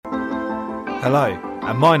Hello,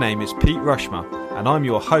 and my name is Pete Rushmer, and I'm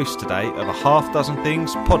your host today of A Half Dozen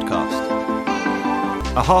Things podcast.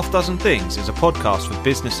 A Half Dozen Things is a podcast for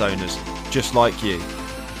business owners just like you.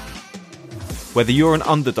 Whether you're an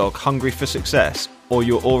underdog hungry for success, or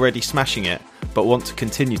you're already smashing it but want to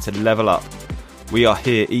continue to level up, we are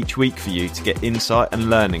here each week for you to get insight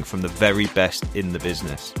and learning from the very best in the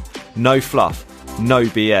business. No fluff, no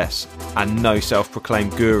BS, and no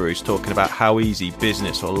self-proclaimed gurus talking about how easy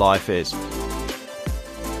business or life is.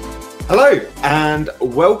 Hello and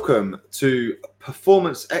welcome to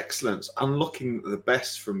Performance Excellence, unlocking the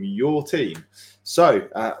best from your team. So,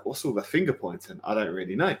 what's all the finger pointing? I don't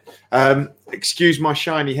really know. Excuse my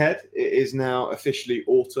shiny head. It is now officially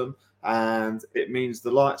autumn and it means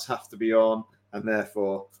the lights have to be on and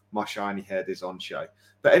therefore my shiny head is on show.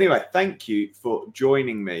 But anyway, thank you for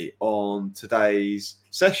joining me on today's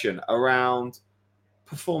session around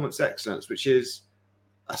performance excellence, which is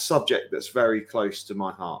a subject that's very close to my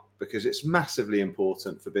heart because it's massively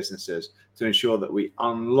important for businesses to ensure that we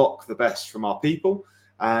unlock the best from our people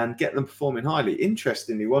and get them performing highly.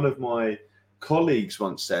 Interestingly, one of my colleagues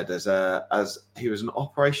once said, as he was an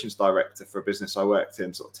operations director for a business I worked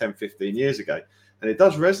in sort of 10, 15 years ago, and it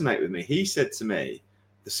does resonate with me. He said to me,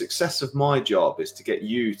 the success of my job is to get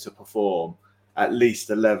you to perform at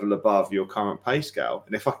least a level above your current pay scale.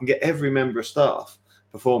 And if I can get every member of staff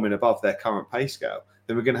performing above their current pay scale,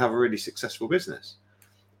 then we're going to have a really successful business.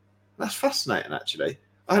 That's fascinating, actually.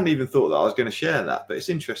 I hadn't even thought that I was going to share that, but it's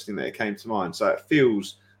interesting that it came to mind. So it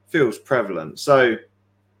feels prevalent. So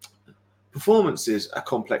performance is a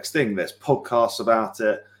complex thing. There's podcasts about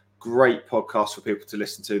it, great podcasts for people to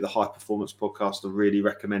listen to. The High Performance Podcast, I really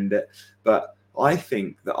recommend it. But I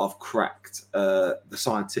think that I've cracked the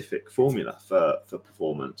scientific formula for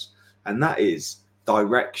performance, and that is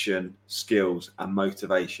direction, skills, and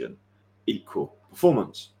motivation equal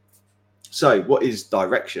performance. So what is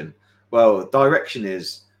direction? Well, direction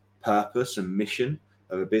is purpose and mission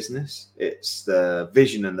of a business. It's the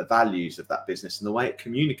vision and the values of that business and the way it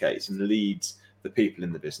communicates and leads the people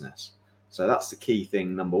in the business. So that's the key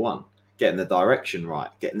thing, number one, getting the direction right,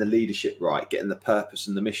 getting the leadership right, getting the purpose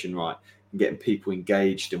and the mission right, and getting people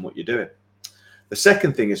engaged in what you're doing. The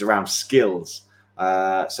second thing is around skills.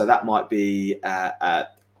 So that might be a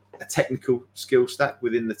technical skill stack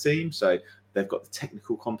within the team. So they've got the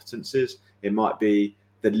technical competencies. It might be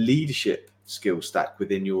the leadership skill stack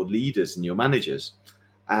within your leaders and your managers.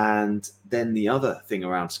 And then the other thing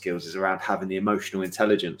around skills is around having the emotional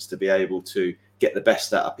intelligence to be able to get the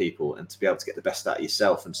best out of people and to be able to get the best out of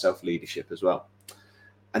yourself and self-leadership as well.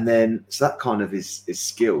 And then, so that kind of is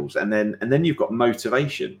skills. And then you've got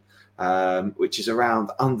motivation, which is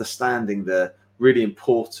around understanding the really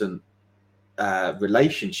important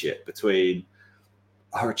relationship between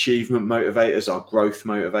our achievement motivators, our growth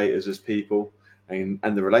motivators as people, and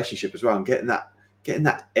the relationship as well, and getting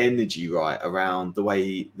that energy right around the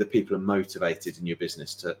way the people are motivated in your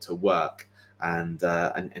business to work and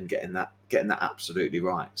getting that absolutely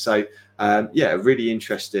right. So a really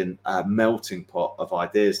interesting melting pot of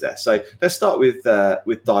ideas there. So let's start with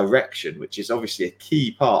direction, which is obviously a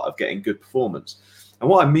key part of getting good performance. And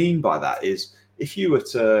what I mean by that is, if you were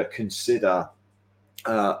to consider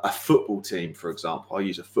a football team, for example, I'll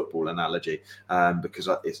use a football analogy because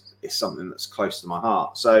it's something that's close to my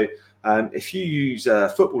heart. So if you use a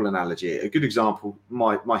football analogy, a good example,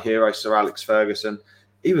 my hero, Sir Alex Ferguson,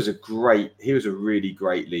 he was a really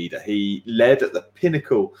great leader. He led at the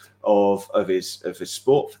pinnacle of his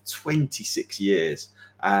sport for 26 years.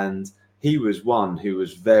 And he was one who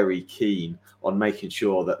was very keen on making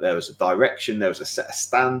sure that there was a direction, there was a set of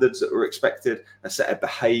standards that were expected, a set of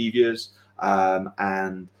behaviors.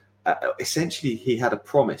 And essentially he had a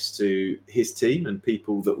promise to his team and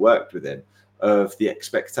people that worked with him of the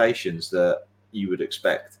expectations that you would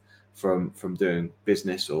expect from doing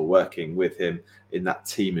business or working with him in that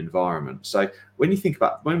team environment. So when we think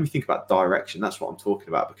about direction, that's what I'm talking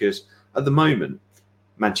about, because at the moment,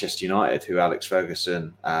 Manchester United, who Alex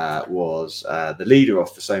Ferguson was the leader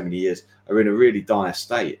of for so many years, are in a really dire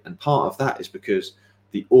state. And part of that is because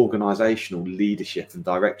the organizational leadership and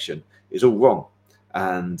direction is all wrong,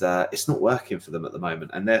 and it's not working for them at the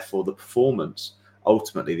moment, and therefore the performance,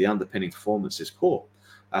 ultimately the underpinning performance, is poor.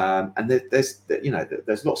 And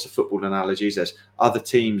there's lots of football analogies. There's other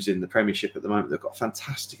teams in the Premiership at the moment that've got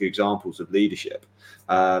fantastic examples of leadership,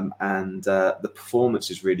 and the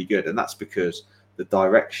performance is really good, and that's because the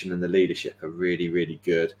direction and the leadership are really, really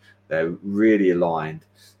good. They're really aligned.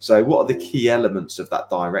 So what are the key elements of that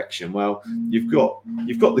direction? Well, you've got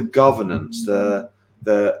the governance, the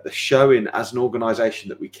showing as an organization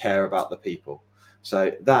that we care about the people.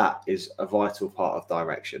 So that is a vital part of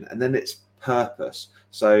direction. And then it's purpose.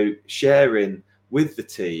 So sharing with the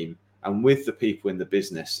team and with the people in the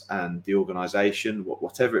business and the organization,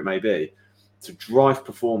 whatever it may be, to drive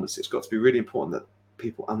performance, it's got to be really important that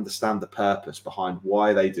people understand the purpose behind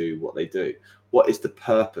why they do what they do. What is the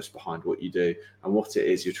purpose behind what you do and what it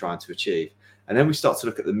is you're trying to achieve? And then we start to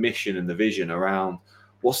look at the mission and the vision around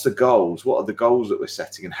what's the goals, what are the goals that we're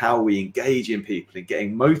setting, and how we engage in people and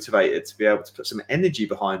getting motivated to be able to put some energy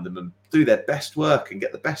behind them and do their best work and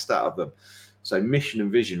get the best out of them. So mission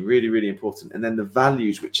and vision, really, really important. And then the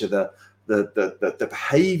values, which are the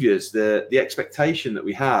behaviors, the expectation that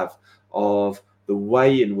we have of the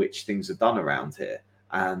way in which things are done around here,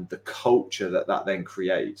 and the culture that then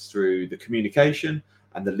creates through the communication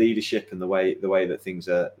and the leadership and the way that things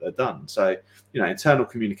are done. So, internal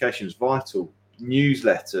communication is vital.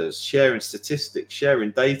 Newsletters, sharing statistics, sharing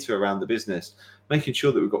data around the business, making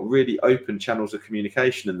sure that we've got really open channels of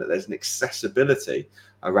communication and that there's an accessibility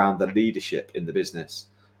around the leadership in the business,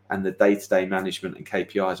 and the day-to-day management and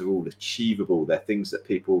KPIs are all achievable. They're things that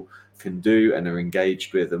people can do and are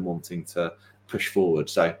engaged with and wanting to push forward.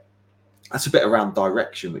 So that's a bit around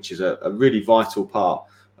direction, which is a really vital part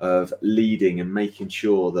of leading and making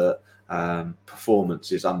sure that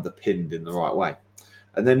performance is underpinned in the right way.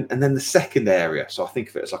 And then the second area, so I think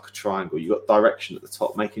of it as like a triangle. You've got direction at the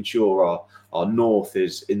top, making sure our north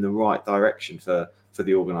is in the right direction for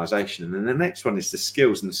the organization. And then the next one is the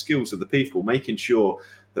skills, and the skills of the people, making sure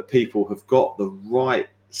that people have got the right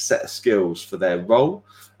set of skills for their role,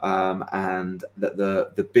 and that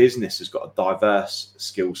the business has got a diverse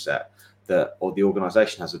skill set, or the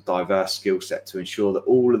organization has a diverse skill set to ensure that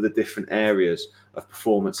all of the different areas of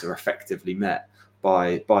performance are effectively met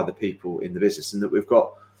by the people in the business, and that we've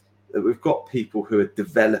got people who are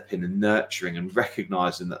developing and nurturing and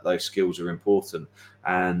recognizing that those skills are important,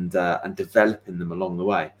 and developing them along the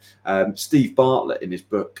way. Steve Bartlett, in his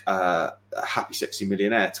book Happy Sexy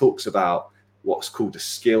Millionaire, talks about what's called a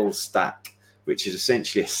skills stack, which is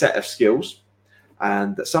essentially a set of skills,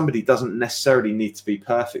 and that somebody doesn't necessarily need to be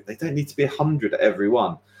perfect. They don't need to be 100 at every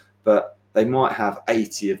one, but they might have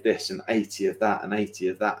 80 of this and 80 of that and 80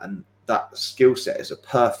 of that, and that skill set is a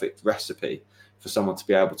perfect recipe for someone to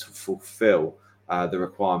be able to fulfill the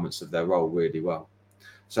requirements of their role really well.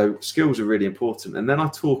 So skills are really important. And then I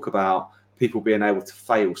talk about people being able to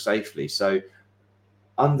fail safely. So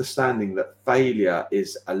understanding that failure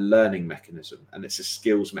is a learning mechanism, and it's a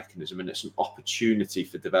skills mechanism, and it's an opportunity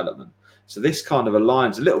for development. So this kind of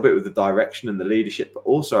aligns a little bit with the direction and the leadership, but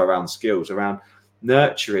also around skills, around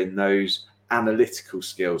nurturing those analytical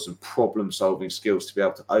skills and problem solving skills to be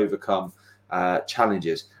able to overcome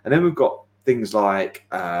challenges. And then we've got things like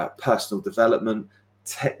personal development,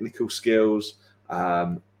 technical skills,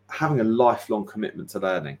 having a lifelong commitment to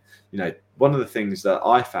learning. One of the things that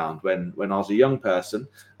I found when I was a young person,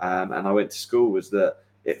 and I went to school, was that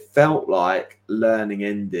it felt like learning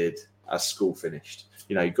ended as school finished.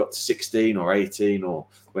 You got to 16 or 18 or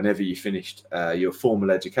whenever you finished your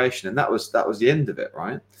formal education, and that was the end of it,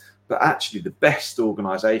 right? But actually, the best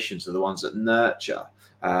organizations are the ones that nurture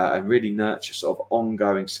and really nurture sort of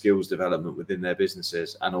ongoing skills development within their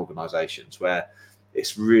businesses and organizations, where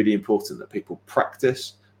it's really important that people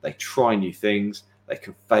practice, they try new things, they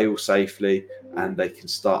can fail safely, and they can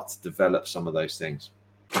start to develop some of those things.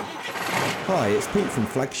 Hi, it's Pete from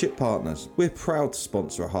Flagship Partners. We're proud to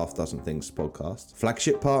sponsor a Half Dozen Things podcast.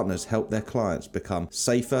 Flagship Partners help their clients become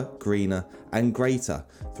safer, greener, and greater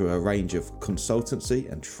through a range of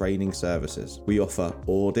consultancy and training services. We offer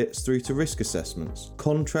audits through to risk assessments,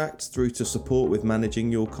 contracts through to support with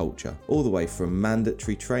managing your culture, all the way from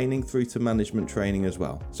mandatory training through to management training as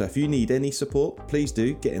well. So if you need any support, please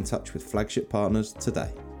do get in touch with Flagship Partners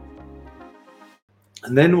today.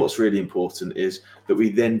 And then what's really important is that we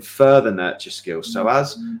then further nurture skills. So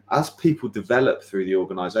as people develop through the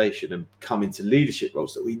organization and come into leadership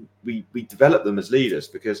roles, that we develop them as leaders,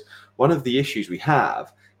 because one of the issues we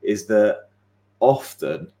have is that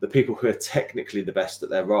often the people who are technically the best at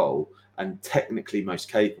their role and technically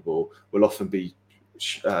most capable will often be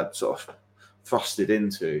sort of thrusted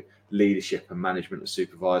into leadership and management and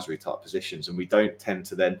supervisory type positions, and we don't tend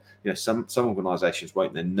to then, some organizations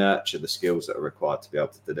won't then nurture the skills that are required to be able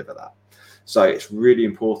to deliver that. So it's really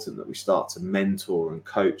important that we start to mentor and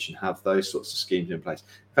coach and have those sorts of schemes in place.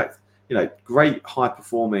 In fact, great high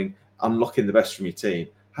performing, unlocking the best from your team,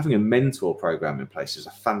 having a mentor program in place is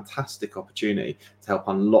a fantastic opportunity to help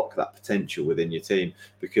unlock that potential within your team,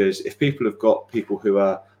 because if people have got people who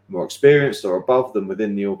are more experienced or above them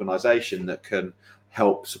within the organization that can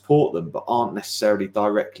help support them but aren't necessarily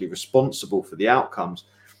directly responsible for the outcomes,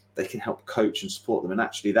 they can help coach and support them. And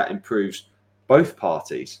actually that improves both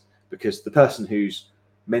parties, because the person who's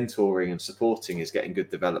mentoring and supporting is getting good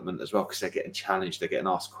development as well, because they're getting challenged, they're getting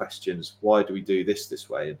asked questions. Why do we do this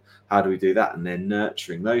way, and how do we do that? And they're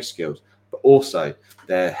nurturing those skills, but also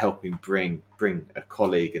they're helping bring a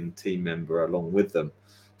colleague and team member along with them.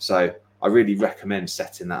 So I really recommend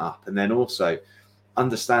setting that up, and then also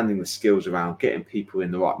understanding the skills around getting people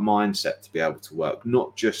in the right mindset to be able to work,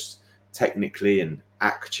 not just technically and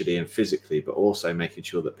actually and physically, but also making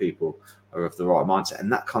sure that people are of the right mindset.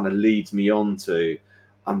 And that kind of leads me on to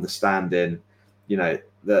understanding,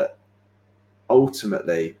 that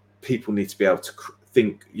ultimately people need to be able to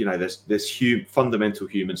think, there's fundamental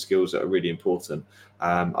human skills that are really important.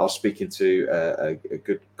 I was speaking to a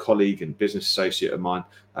good colleague and business associate of mine,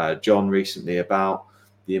 John, recently, about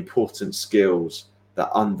the important skills that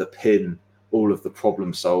underpin all of the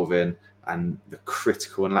problem solving and the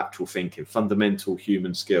critical and lateral thinking, fundamental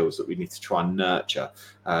human skills that we need to try and nurture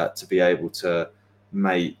to be able to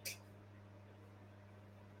make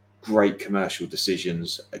great commercial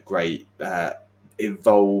decisions,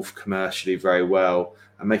 evolve commercially very well,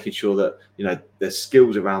 and making sure that there's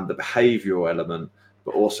skills around the behavioral element,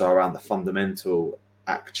 but also around the fundamental,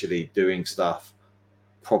 actually doing stuff,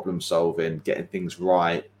 problem solving, getting things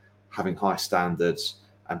right, having high standards,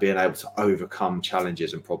 and being able to overcome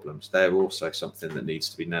challenges and problems. They're also something that needs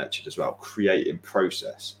to be nurtured as well. Creating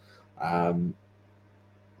process,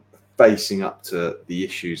 facing up to the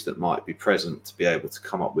issues that might be present to be able to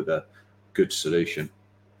come up with a good solution.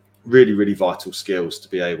 Really, really vital skills to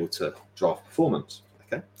be able to drive performance.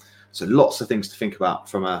 Okay, so lots of things to think about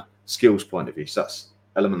from a skills point of view. So that's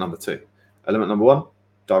element number 2. Element number 1,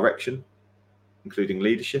 direction, including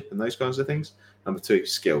leadership and those kinds of things. Number 2,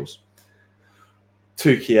 skills.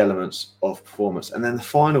 2 key elements of performance. And then the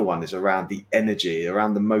final one is around the energy,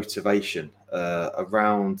 around the motivation,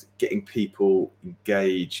 around getting people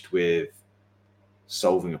engaged with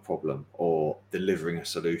solving a problem or delivering a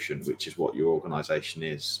solution, which is what your organization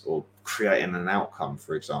is, or creating an outcome,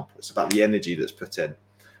 for example. It's about the energy that's put in.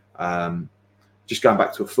 Just going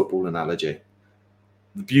back to a football analogy,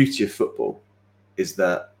 the beauty of football is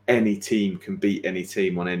that any team can beat any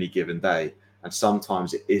team on any given day. And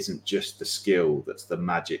sometimes it isn't just the skill that's the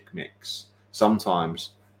magic mix.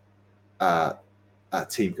 Sometimes a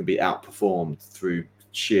team can be outperformed through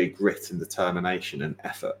sheer grit and determination and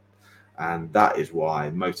effort. And that is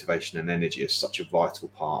why motivation and energy is such a vital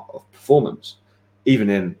part of performance,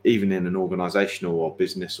 even in an organizational or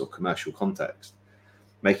business or commercial context,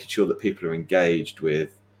 making sure that people are engaged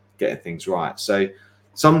with getting things right. So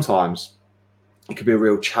sometimes it could be a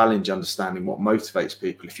real challenge understanding what motivates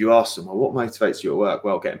people. If you ask them, well, what motivates you at work?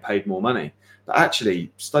 Well, getting paid more money. But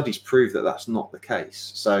actually, studies prove that that's not the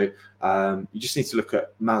case. So you just need to look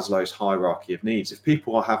at Maslow's hierarchy of needs. If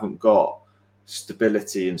people haven't got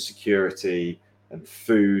stability and security and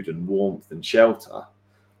food and warmth and shelter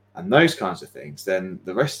and those kinds of things, then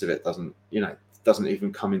the rest of it doesn't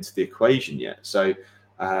even come into the equation yet. So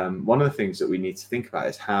one of the things that we need to think about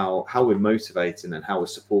is how we're motivating and how we're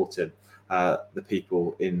supporting the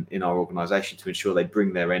people in our organization to ensure they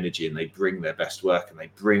bring their energy and they bring their best work and they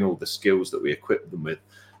bring all the skills that we equip them with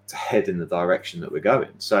to head in the direction that we're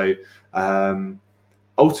going. So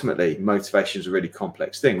ultimately, motivation is a really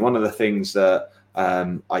complex thing. One of the things that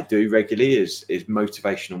I do regularly is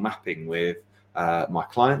motivational mapping with my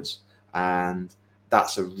clients, and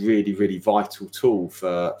that's a really, really vital tool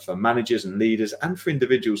for managers and leaders and for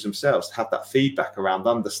individuals themselves to have that feedback around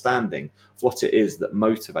understanding what it is that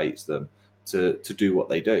motivates them to do what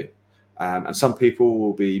they do. And some people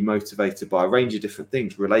will be motivated by a range of different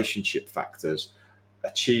things: relationship factors,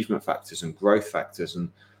 achievement factors, and growth factors.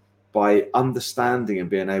 And by understanding and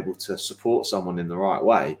being able to support someone in the right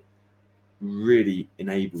way really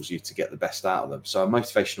enables you to get the best out of them. So a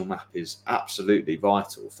motivational map is absolutely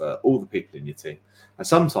vital for all the people in your team. And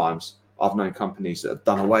sometimes I've known companies that have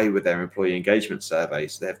done away with their employee engagement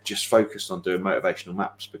surveys. They've just focused on doing motivational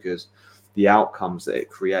maps because the outcomes that it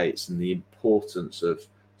creates and the importance of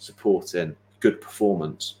supporting good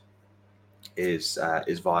performance is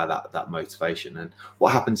via that motivation. And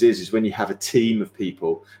what happens is when you have a team of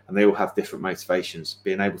people and they all have different motivations,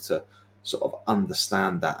 being able to sort of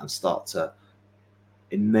understand that and start to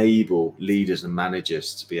enable leaders and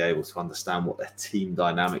managers to be able to understand what their team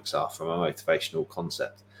dynamics are from a motivational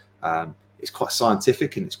concept. It's quite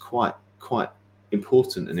scientific and it's quite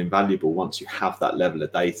important and invaluable once you have that level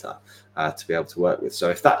of data to be able to work with. So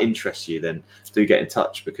if that interests you, then do get in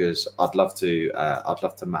touch, because I'd love to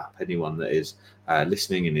map anyone that is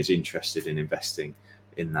listening and is interested in investing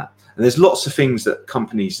in that. And there's lots of things that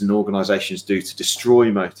companies and organizations do to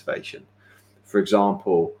destroy motivation. For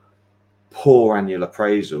example, poor annual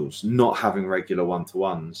appraisals, not having regular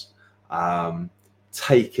one-to-ones,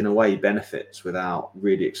 taking away benefits without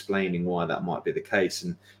really explaining why that might be the case,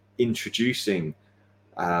 and introducing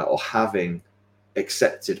or having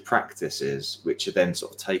accepted practices which are then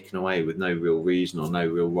sort of taken away with no real reason or no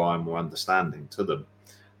real rhyme or understanding to them.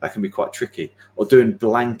 That can be quite tricky. Or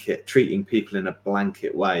treating people in a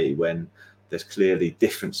blanket way when there's clearly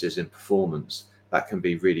differences in performance. That can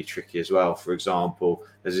be really tricky as well. For example,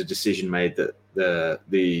 there's a decision made that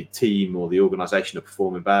the team or the organisation are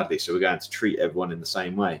performing badly, so we're going to treat everyone in the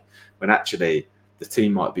same way, when actually the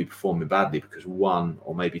team might be performing badly because one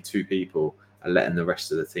or maybe two people are letting the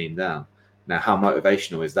rest of the team down. Now, how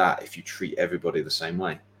motivational is that if you treat everybody the same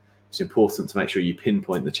way? It's important to make sure you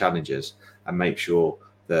pinpoint the challenges and make sure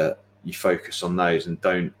that you focus on those, and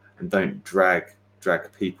don't drag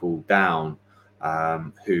people down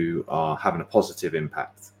who are having a positive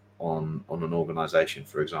impact on an organisation,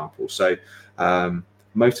 for example. So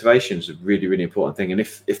motivation is a really, really important thing. And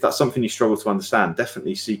if that's something you struggle to understand,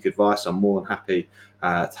 definitely seek advice. I'm more than happy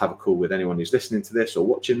to have a call with anyone who's listening to this or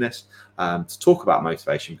watching this to talk about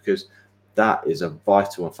motivation, because that is a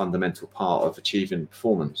vital and fundamental part of achieving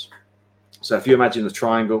performance. So if you imagine the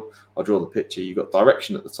triangle, I'll draw the picture. You've got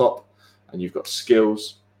direction at the top, and you've got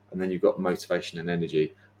skills, and then you've got motivation and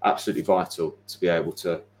energy. Absolutely vital to be able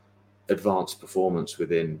to advance performance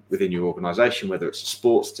within your organisation, whether it's a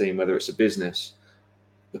sports team, whether it's a business.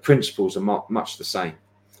 The principles are much the same,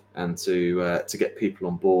 and to get people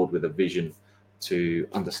on board with a vision to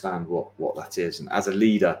understand what that is. And as a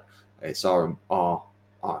leader, it's our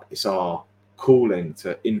calling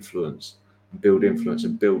to influence and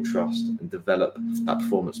build trust and develop that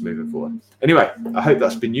performance moving forward. Anyway, I hope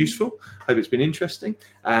that's been useful. I hope it's been interesting.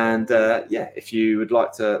 And if you would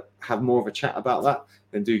like to have more of a chat about that,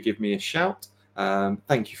 then do give me a shout.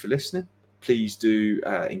 Thank you for listening. Please do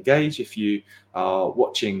engage if you are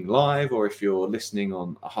watching live, or if you're listening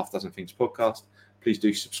on a Half Dozen Things podcast. Please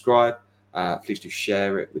do subscribe. Please do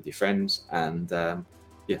share it with your friends. And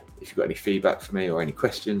if you've got any feedback for me or any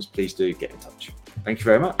questions, please do get in touch. Thank you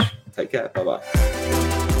very much. Take care. Bye-bye.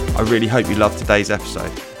 I really hope you loved today's episode.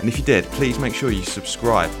 And if you did, please make sure you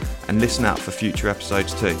subscribe and listen out for future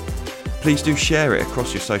episodes too. Please do share it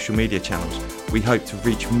across your social media channels. We hope to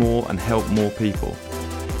reach more and help more people.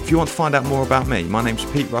 If you want to find out more about me, my name's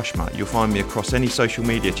Pete Rushmer. You'll find me across any social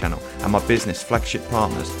media channel, and my business, Flagship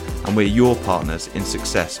Partners, and we're your partners in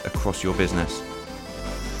success across your business.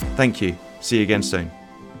 Thank you. See you again soon.